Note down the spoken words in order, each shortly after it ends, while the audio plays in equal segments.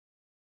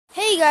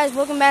Hey guys,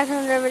 welcome back to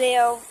another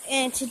video.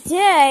 And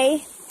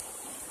today,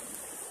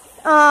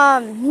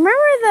 remember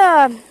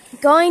the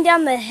going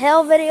down the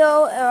hill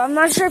video? I'm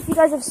not sure if you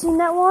guys have seen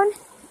that one,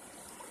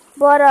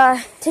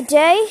 but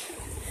today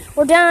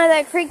we're down at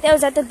that creek that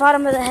was at the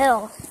bottom of the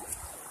hill.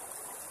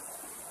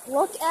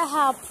 Look at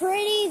how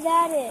pretty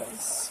that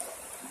is.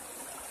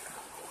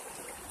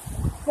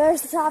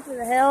 There's the top of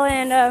the hill,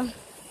 and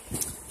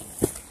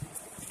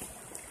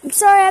I'm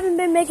sorry I haven't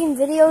been making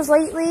videos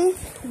lately.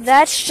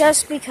 That's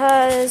just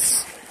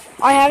because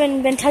I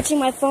haven't been touching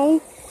my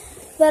phone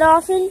that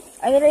often.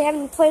 I literally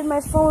haven't played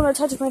my phone or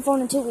touched my phone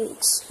in 2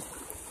 weeks.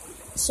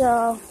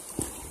 So,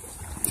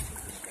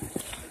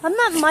 I'm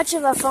not much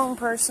of a phone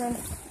person.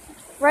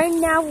 Right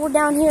now we're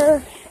down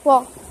here,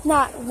 well,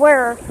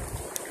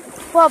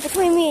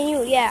 between me and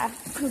you, yeah.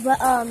 But,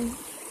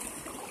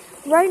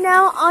 right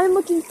now I'm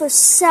looking for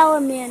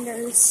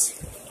salamanders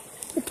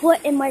to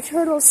put in my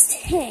turtle's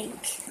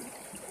tank.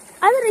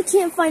 I literally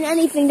can't find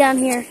anything down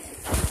here.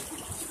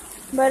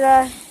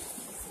 But,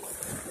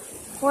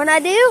 when I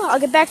do, I'll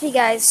get back to you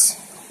guys.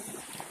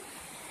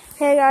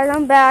 Hey guys,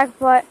 I'm back,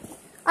 but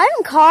I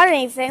haven't caught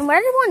anything, but I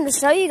just wanted to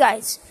show you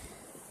guys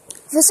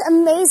this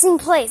amazing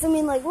place. I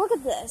mean, like, look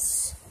at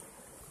this.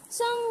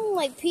 Some,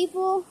 like,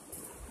 people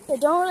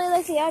that don't really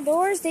like the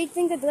outdoors, they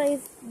think that,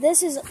 like,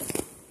 this is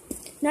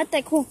not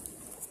that cool.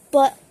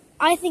 But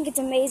I think it's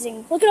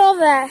amazing. Look at all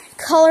that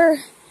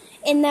color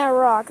in that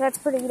rock. That's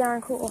pretty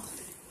darn cool.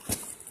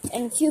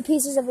 And a few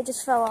pieces of it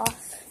just fell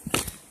off.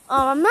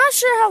 I'm not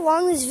sure how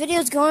long this video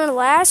is going to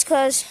last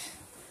because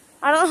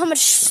I don't know how much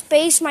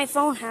space my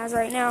phone has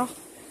right now.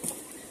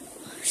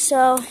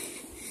 So,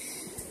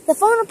 the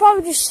phone will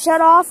probably just shut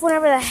off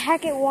whenever the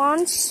heck it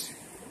wants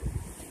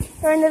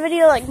during the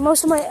video, like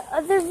most of my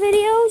other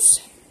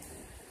videos.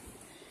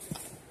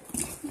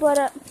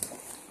 But,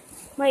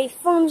 my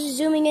phone's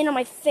zooming in on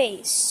my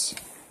face.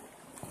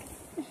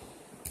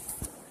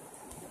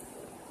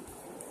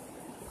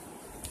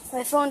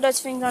 My phone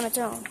does things on its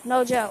own.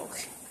 No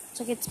joke. It's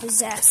like it's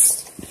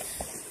possessed.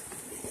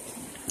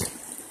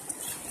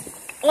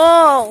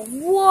 Oh,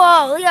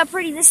 whoa, look how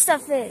pretty this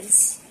stuff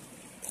is.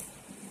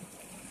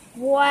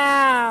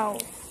 Wow.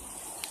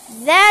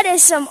 That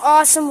is some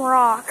awesome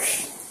rock.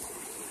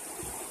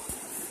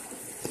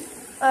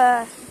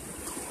 Right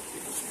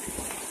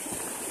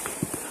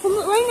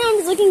now I'm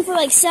just looking for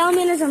like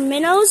salamanders or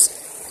minnows.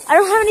 I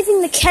don't have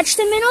anything to catch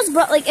the minnows,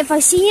 but like if I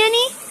see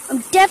any,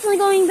 I'm definitely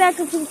going back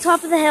up to the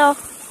top of the hill,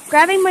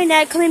 grabbing my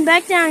net, coming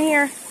back down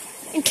here,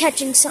 and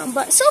catching some.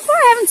 But so far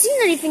I haven't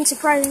seen anything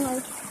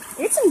surprisingly.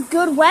 It's some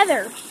good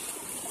weather.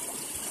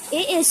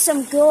 It is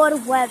some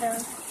good weather.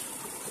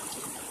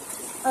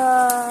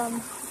 I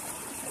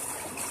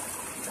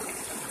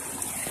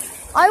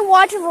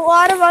watch a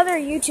lot of other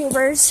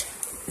YouTubers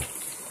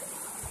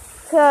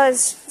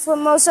because it's what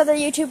most other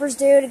YouTubers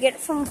do to get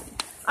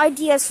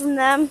ideas from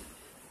them.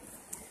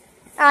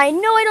 I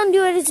know I don't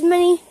do it as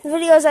many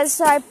videos as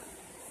I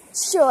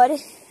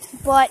should,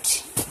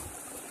 but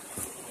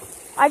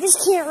I just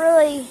can't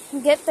really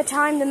get the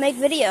time to make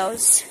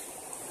videos.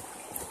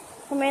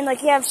 I mean,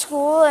 like, you have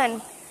school,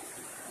 and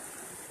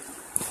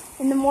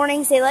in the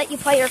mornings they let you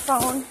play your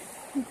phone,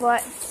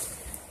 but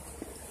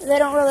they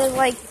don't really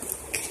like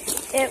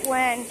it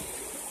when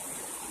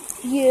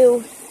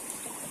you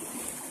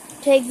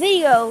take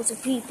videos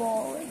of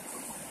people and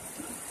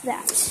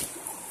that.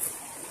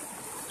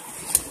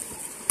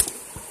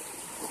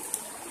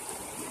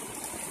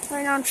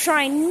 Right now I'm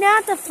trying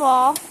not to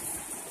fall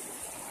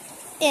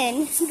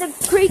in the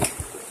creek.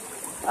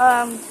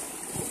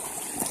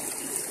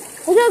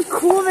 Look how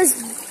cool this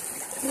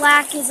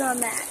black is on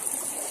that.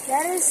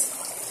 That is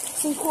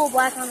some cool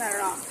black on that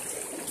rock.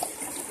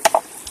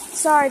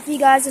 Sorry if you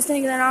guys are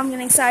thinking that I'm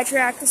getting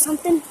sidetracked or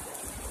something.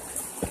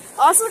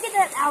 Also, look at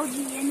that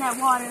algae in that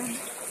water.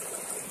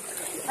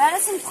 That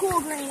is some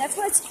cool green. That's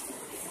what's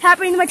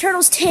happening to my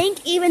turtle's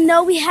tank, even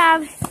though we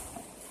have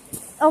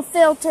a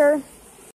filter